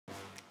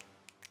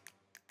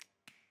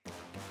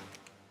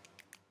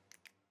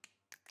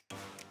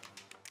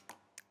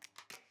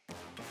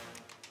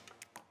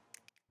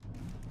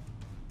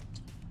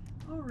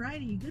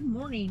Alrighty, good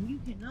morning. You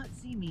cannot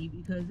see me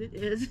because it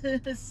is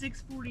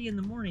 6:40 in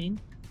the morning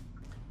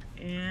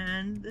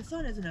and the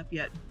sun isn't up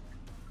yet.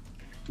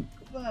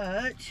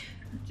 But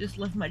just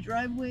left my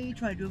driveway,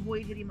 tried to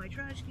avoid hitting my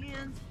trash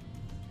cans,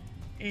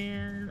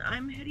 and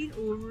I'm heading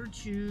over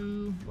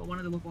to one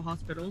of the local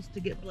hospitals to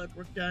get blood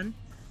work done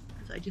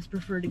because I just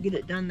prefer to get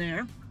it done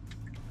there.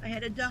 I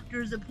had a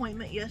doctor's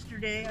appointment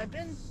yesterday. I've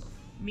been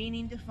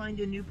meaning to find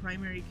a new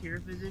primary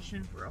care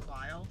physician for a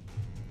while,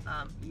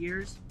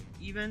 years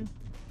even.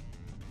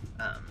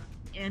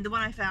 And the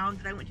one I found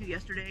that I went to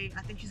yesterday,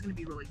 I think she's going to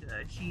be really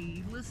good.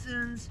 She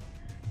listens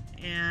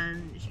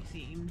and she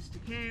seems to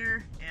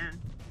care, and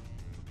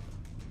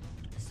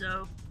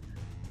so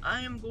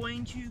I am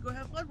going to go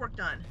have blood work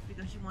done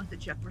because she wants to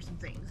check for some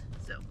things.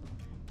 So,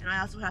 and I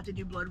also have to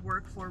do blood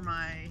work for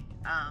my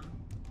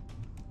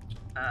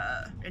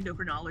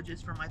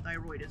endocrinologist for my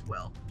thyroid as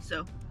well.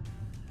 So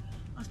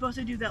I was supposed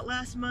to do that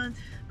last month,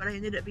 but I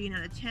ended up being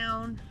out of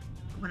town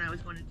when I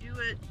was going to do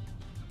it,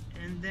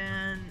 and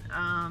then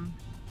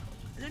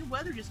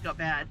weather just got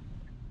bad.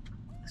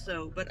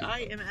 So, but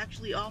I am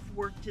actually off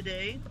work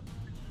today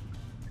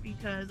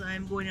because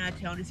I'm going out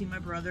of town to see my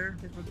brother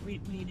because we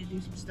need to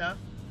do some stuff.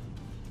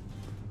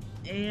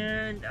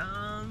 And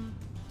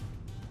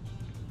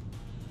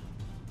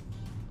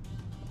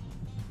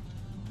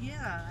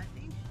yeah, I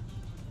think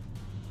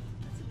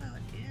that's about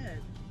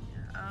it.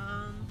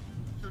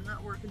 So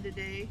not working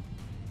today.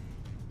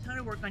 Ton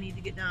of work I need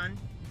to get done.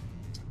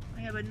 I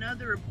have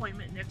another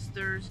appointment next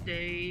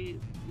Thursday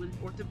with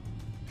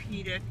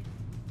orthopedic.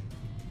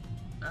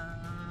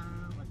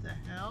 What the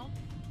hell?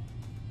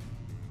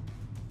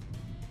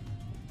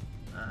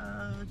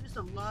 Just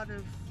a lot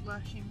of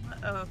flashing.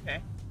 Oh,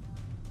 okay.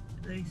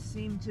 They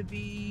seem to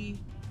be.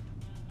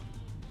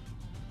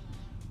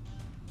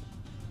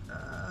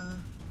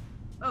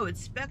 Oh,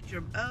 it's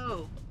Spectrum.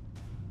 Oh,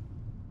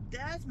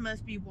 that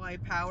must be why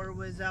power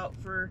was out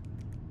for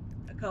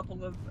a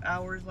couple of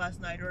hours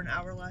last night, or an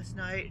hour last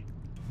night.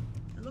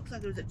 It looks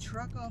like there's a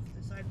truck off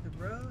the side of the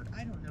road.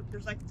 I don't know.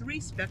 There's like 3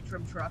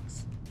 Spectrum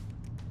trucks.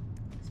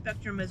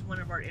 Spectrum is one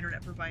of our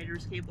internet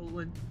providers, cable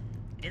and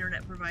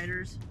internet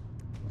providers.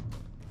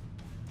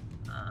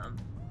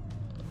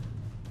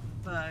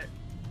 But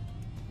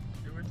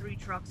there were 3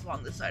 trucks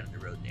along the side of the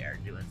road there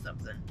doing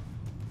something,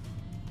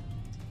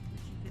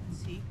 which you couldn't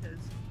see because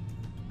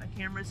my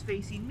camera's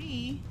facing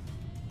me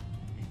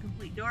in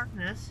complete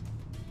darkness.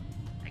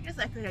 I guess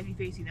I could have you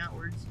facing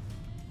outwards.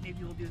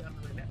 Maybe we'll do that on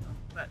the way back home.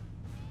 But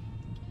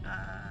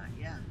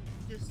yeah,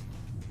 just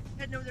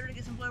heading over there to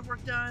get some blood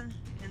work done,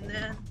 and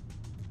then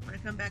when I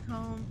come back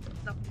home,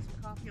 stop and get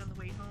some coffee on the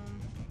way home,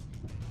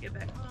 get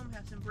back home,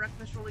 have some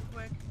breakfast really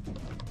quick,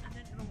 and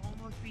then it'll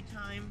almost be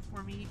time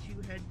for me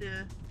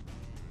to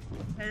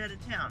head out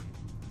of town.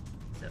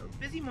 So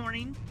busy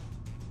morning,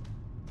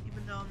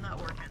 even though I'm not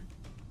working.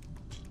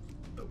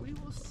 But we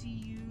will see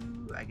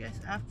you, I guess,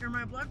 after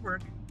my blood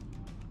work.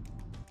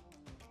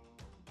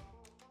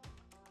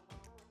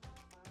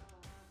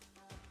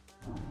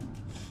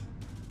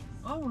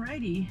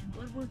 Alrighty,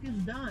 blood work is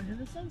done and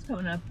the sun's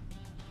coming up.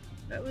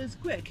 That was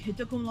quick. It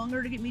took them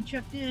longer to get me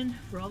checked in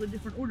for all the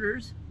different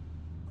orders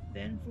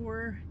than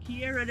for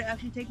Kiera to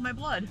actually take my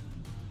blood.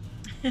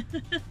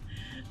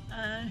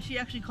 She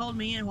actually called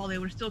me in while they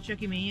were still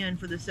checking me in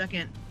for the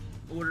second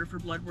order for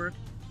blood work.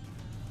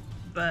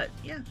 But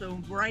yeah, so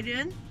right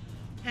in,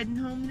 heading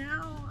home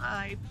now.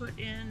 I put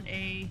in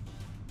a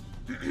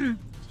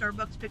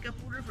Starbucks pickup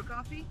order for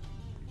coffee.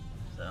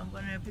 So I'm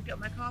going to pick up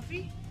my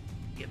coffee,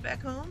 get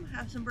back home,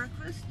 have some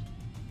breakfast,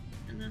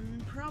 and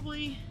then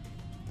probably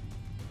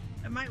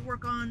I might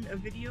work on a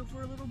video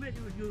for a little bit.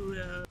 It would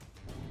do,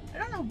 I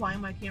don't know why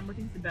my camera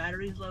thinks the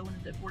battery is low when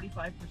it's at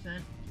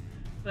 45%,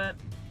 but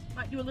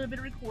might do a little bit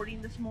of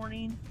recording this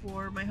morning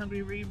for my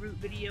Hungry Reroute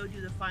video,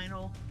 do the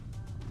final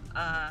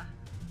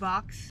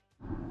box.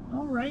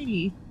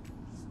 Alrighty,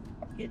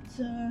 it's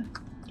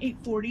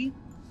 8:40.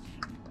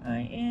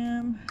 I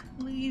am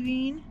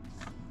leaving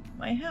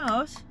my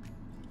house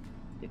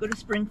to go to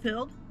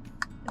Springfield.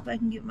 If I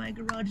can get my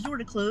garage door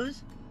to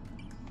close.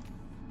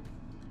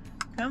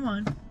 Come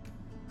on.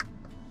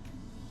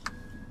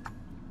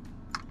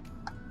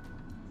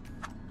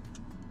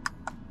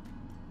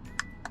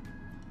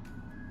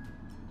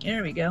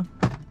 There we go.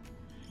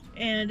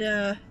 And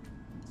I'm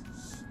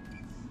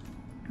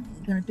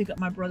gonna pick up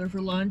my brother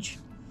for lunch,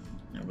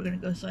 and we're gonna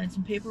go sign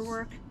some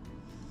paperwork.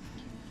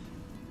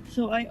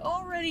 So I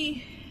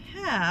already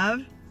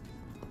have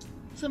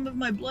some of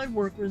my blood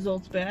work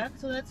results back,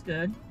 so that's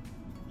good.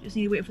 Just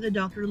need to wait for the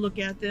doctor to look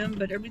at them,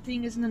 but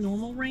everything is in the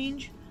normal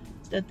range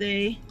that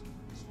they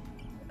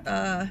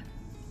ran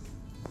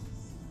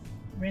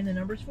the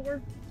numbers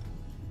for,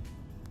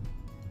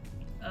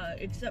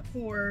 except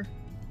for,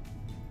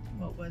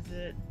 what was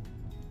it,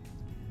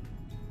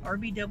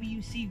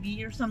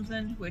 RBWCV or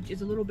something, which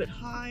is a little bit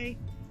high,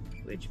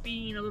 which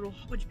being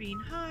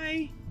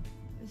high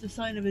is a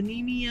sign of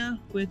anemia,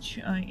 which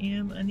I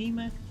am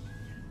anemic,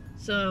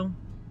 so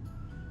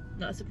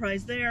not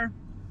surprised there.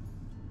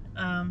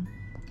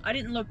 I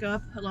didn't look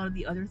up a lot of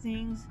the other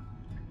things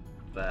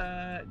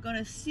But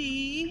gonna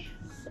see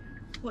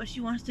what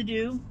she wants to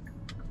do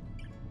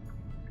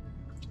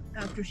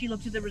after she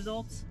looks at the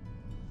results.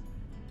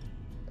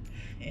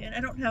 And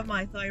I don't have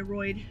my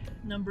thyroid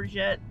numbers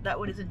yet. That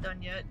one isn't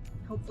done yet.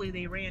 Hopefully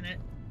they ran it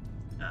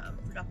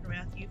for Dr.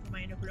 Matthew, for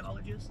my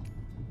endocrinologist,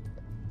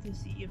 to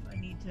see if I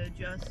need to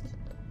adjust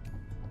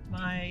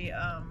my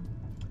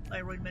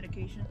thyroid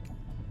medication.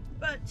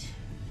 But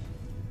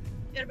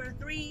got about a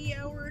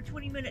 3-hour,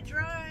 20-minute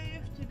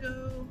drive to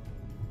go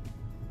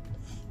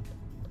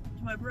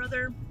to my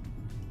brother.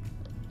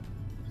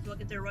 So I'll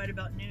get there right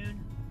about noon.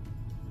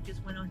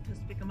 Just went on to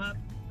pick him up.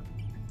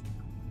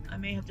 I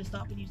may have to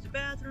stop and use the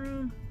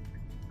bathroom.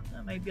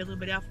 That might be a little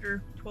bit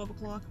after 12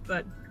 o'clock,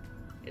 but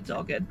it's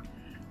all good.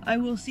 I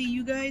will see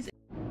you guys.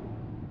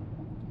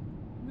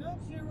 Not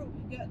sure what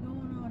we got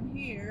going on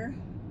here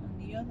on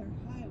the other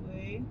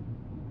highway.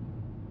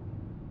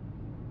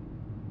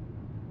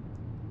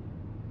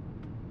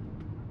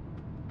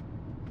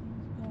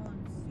 Things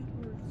going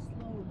super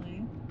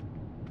slowly.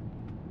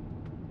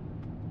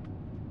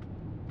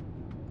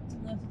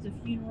 Unless it's a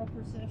funeral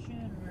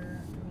procession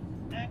or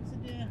an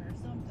accident or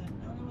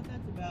something. I don't know what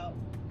that's about.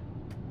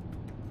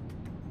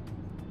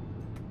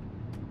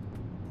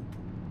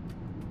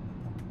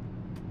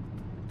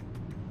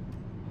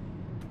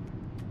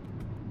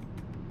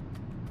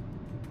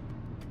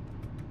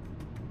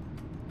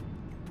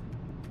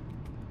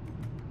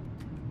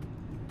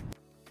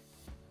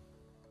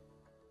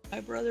 My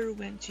brother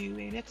went to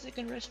a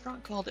Mexican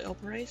restaurant called El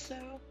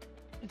Paraiso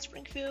in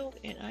Springfield,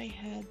 and I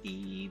had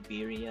the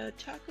birria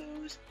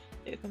tacos.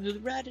 It comes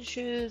with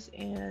radishes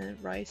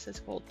and rice that's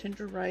called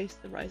tender rice.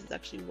 The rice is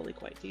actually really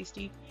quite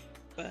tasty,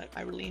 but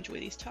I really enjoy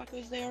these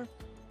tacos there.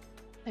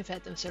 I've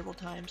had them several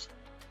times,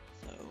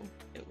 so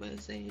it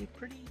was a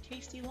pretty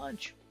tasty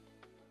lunch.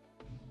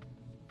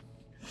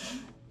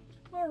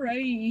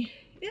 Alrighty,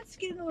 it's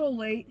getting a little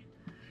late.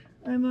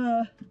 I'm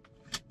about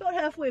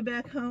halfway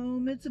back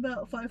home. It's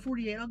about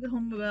 5:48. I'll get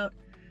home about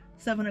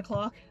 7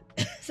 o'clock,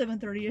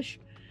 7:30ish,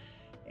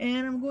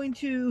 and I'm going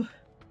to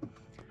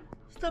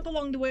stop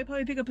along the way,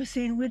 probably pick up a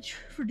sandwich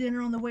for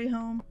dinner on the way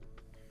home,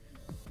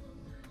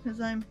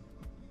 because I'm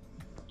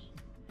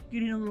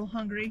getting a little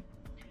hungry.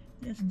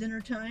 It's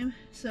dinner time,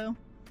 so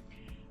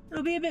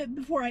it'll be a bit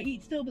before I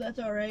eat still, but that's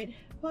alright.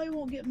 Probably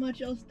won't get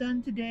much else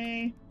done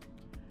today,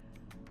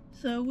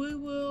 so we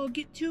will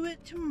get to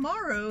it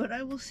tomorrow, and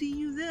I will see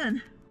you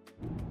then.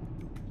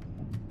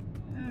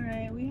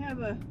 Alright, we have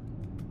a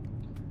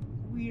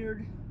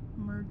weird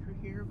merger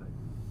here, but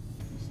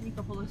I see a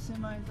couple of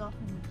semis off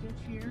in the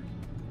ditch here.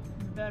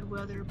 Bad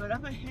weather, but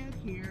up ahead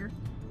here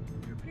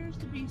there appears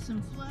to be some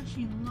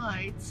flashing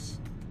lights,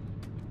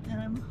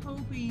 and I'm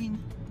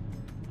hoping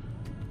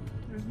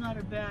there's not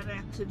a bad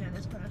accident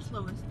that's going to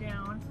slow us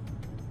down,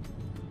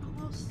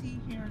 but we'll see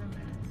here in a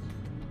minute.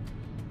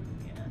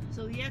 Yeah,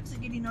 so the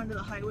exit getting onto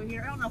the highway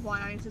here, I don't know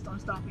why I insist on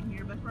stopping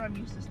here, but where I'm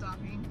used to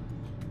stopping.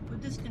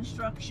 With this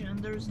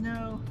construction, there's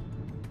no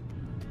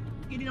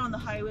getting on the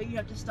highway. You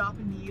have to stop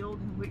and yield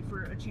and wait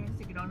for a chance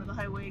to get onto the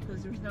highway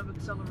because there's no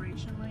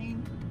acceleration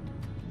lane.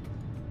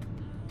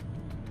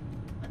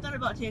 I thought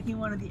about taking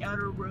one of the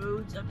outer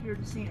roads up here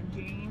to St.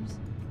 James,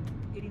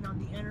 getting on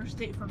the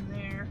interstate from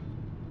there.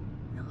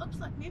 And it looks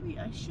like maybe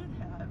I should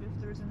have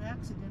if there's an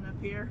accident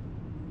up here.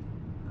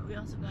 But we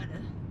also got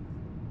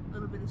a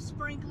little bit of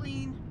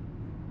sprinkling,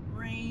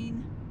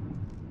 rain.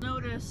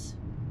 Notice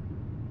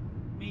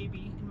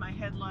maybe in my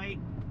headlight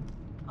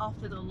off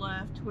to the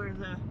left where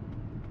the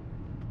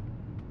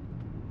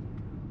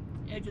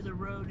edge of the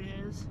road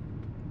is,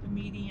 the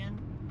median.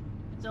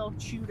 It's all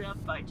chewed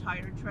up by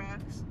tire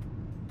tracks.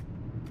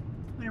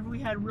 Whenever we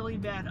had really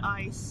bad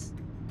ice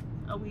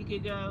a week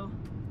ago,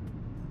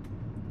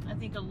 I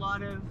think a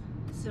lot of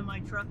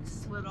semi-trucks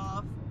slid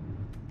off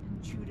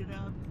and chewed it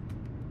up.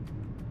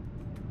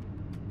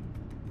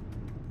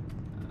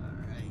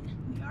 Alright,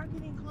 we are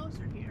getting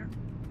closer here.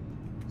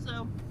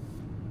 So,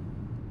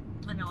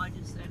 I know I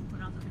just said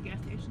when I was at the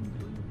gas station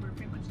that we were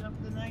pretty much done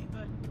for the night,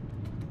 but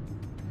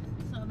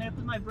so I met up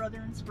with my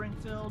brother in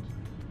Springfield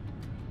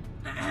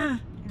and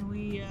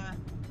we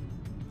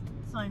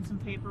signed some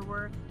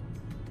paperwork.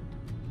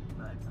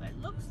 But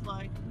it looks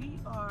like we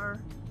are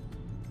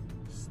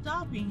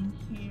stopping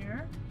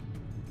here,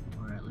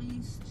 or at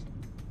least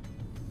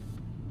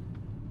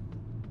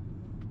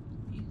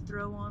if you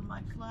throw on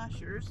my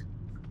flashers,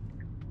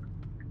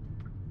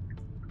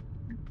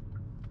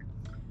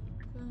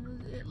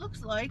 because it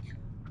looks like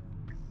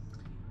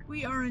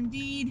we are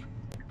indeed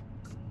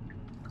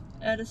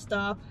at a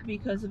stop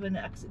because of an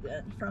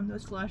accident from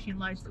those flashing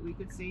lights that we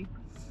could see.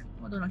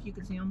 Well, I don't know if you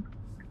could see them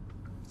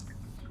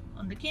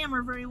on the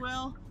camera very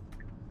well.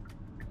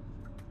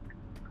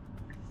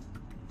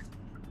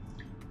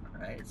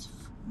 Alright, it's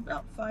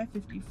about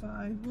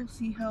 5:55. We'll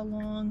see how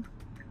long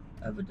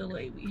of a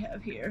delay we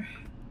have here.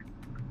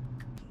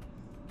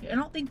 I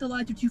don't think the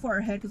lights are too far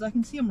ahead because I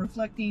can see them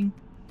reflecting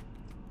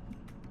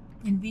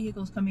in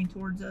vehicles coming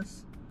towards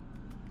us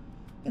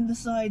in the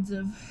sides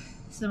of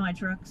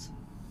semi-trucks.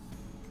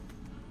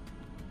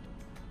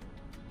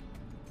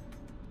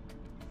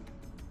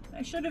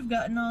 I should have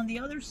gotten on the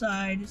other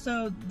side.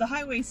 So the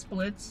highway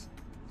splits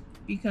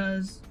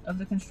because of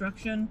the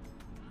construction,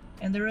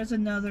 and there is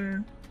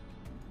another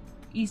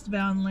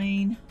eastbound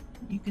lane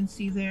you can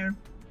see there.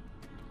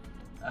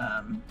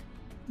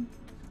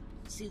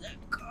 See that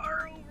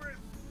car over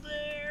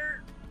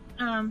there?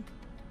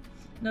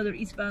 Another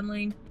eastbound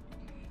lane.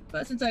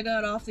 But since I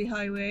got off the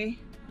highway,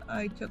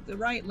 I took the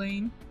right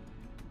lane,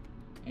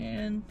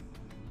 and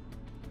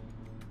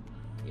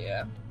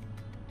yeah,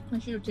 I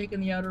should have taken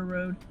the outer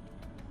road.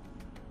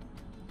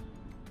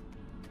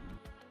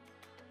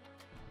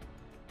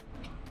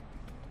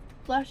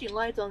 Flashing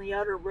lights on the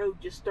outer road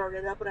just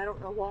started up, and I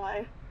don't know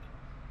why.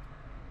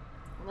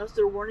 Unless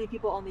they're warning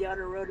people on the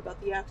outer road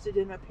about the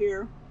accident up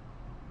here.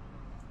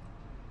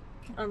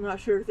 I'm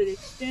not sure if it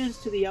extends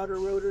to the outer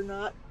road or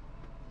not.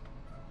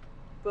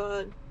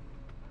 But,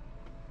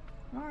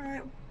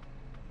 alright.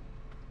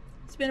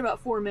 It's been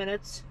about 4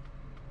 minutes.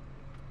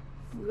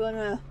 I'm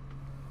gonna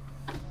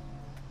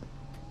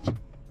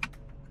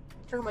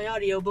turn my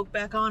audiobook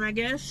back on, I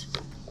guess,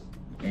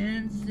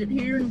 and sit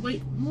here and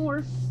wait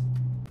more.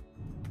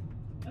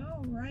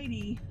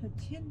 Alrighty, a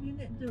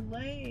 10-minute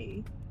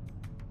delay.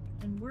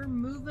 And we're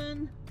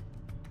moving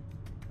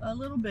a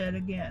little bit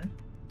again.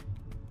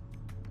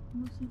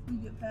 Let's see if we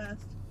get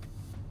past.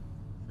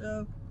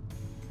 So,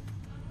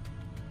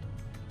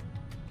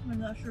 I'm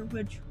not sure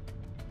which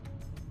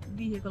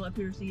vehicle up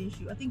here is the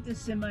issue. I think this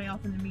semi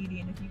off in the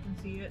median, if you can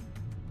see it.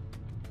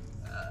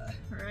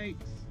 Right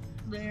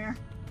there.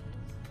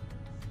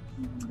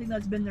 I think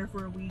that's been there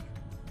for a week.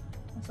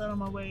 I saw it on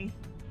my way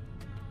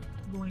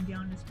going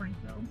down to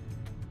Springfield.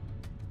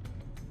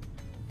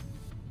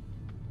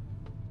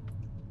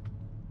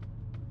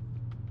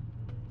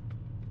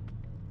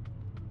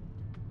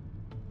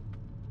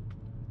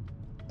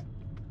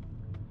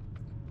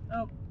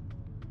 Oh,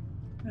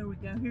 there we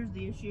go. Here's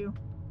the issue.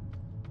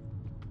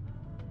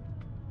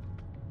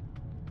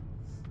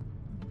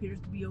 It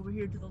appears to be over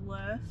here to the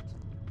left.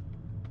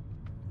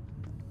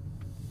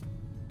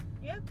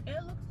 Yep,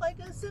 it looks like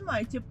a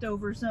semi tipped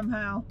over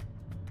somehow.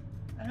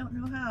 I don't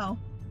know how.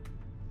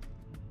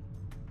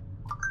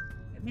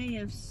 It may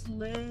have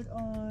slid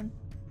on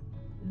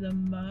the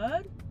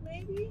mud,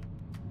 maybe?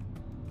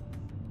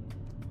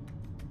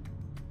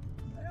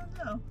 I don't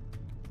know.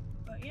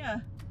 But yeah,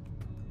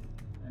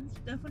 that's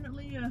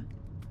definitely a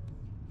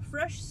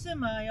fresh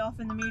semi off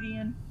in the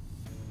median.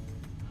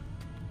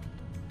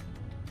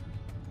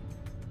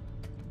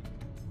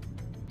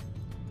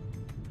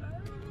 I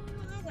don't know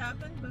how that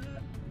happened, but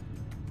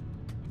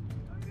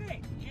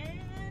alright,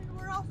 and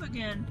we're off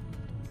again.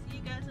 See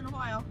you guys in a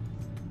while.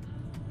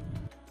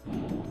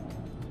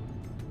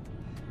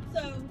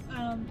 So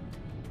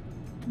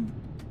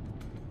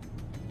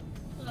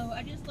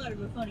I just thought of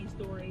a funny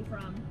story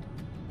from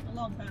a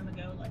long time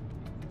ago, like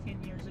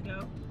 10 years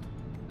ago,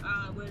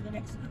 with an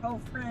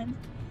ex-girlfriend.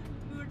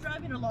 We were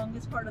driving along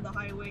this part of the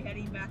highway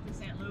heading back to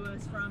St.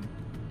 Louis from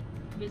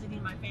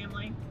visiting my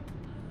family,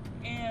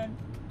 and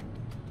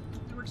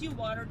there were two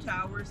water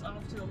towers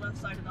off to the left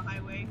side of the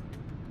highway,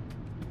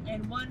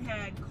 and one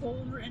had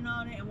cold written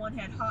on it and one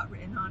had hot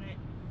written on it.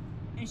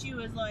 And she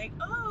was like,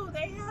 oh,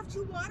 they have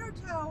two water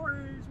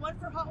towers, one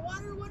for hot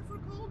water, one for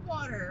cold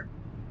water.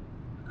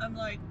 I'm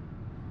like,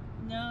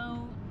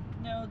 no,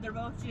 they're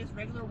both just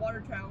regular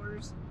water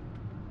towers.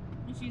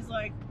 And she's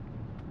like,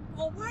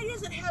 well, why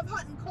does it have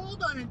hot and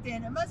cold on it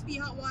then? It must be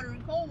hot water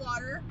and cold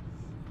water.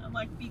 I'm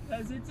like,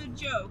 because it's a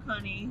joke,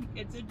 honey.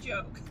 It's a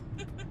joke.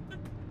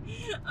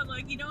 I'm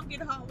like, you don't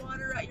get hot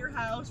water at your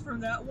house from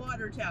that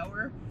water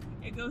tower.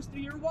 It goes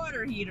through your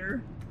water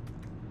heater.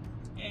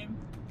 And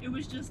it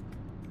was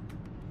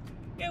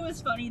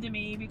funny to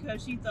me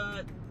because she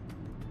thought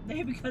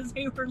because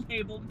they were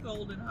labeled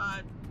cold and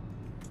hot,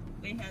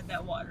 they had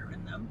that water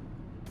in them.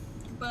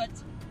 But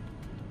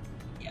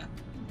yeah,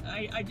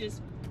 I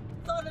just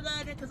thought of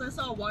that because I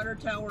saw a water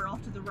tower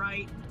off to the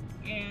right,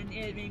 and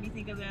it made me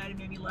think of that. It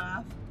made me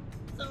laugh,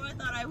 so I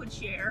thought I would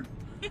share.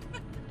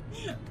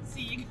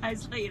 See you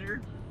guys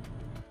later.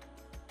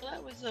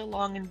 That was a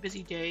long and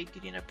busy day,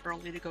 getting up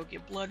early to go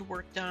get blood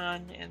work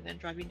done, and then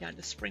driving down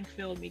to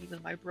Springfield, meeting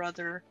with my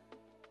brother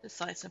to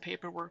sign some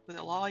paperwork with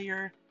a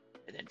lawyer,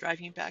 and then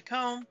driving back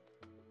home.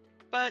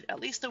 But at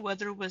least the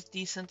weather was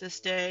decent this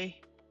day,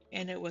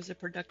 and it was a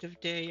productive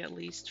day, at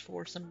least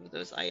for some of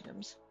those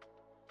items.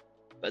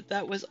 But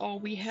that was all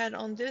we had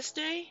on this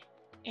day,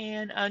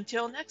 and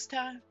until next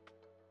time,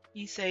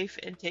 be safe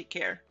and take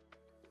care.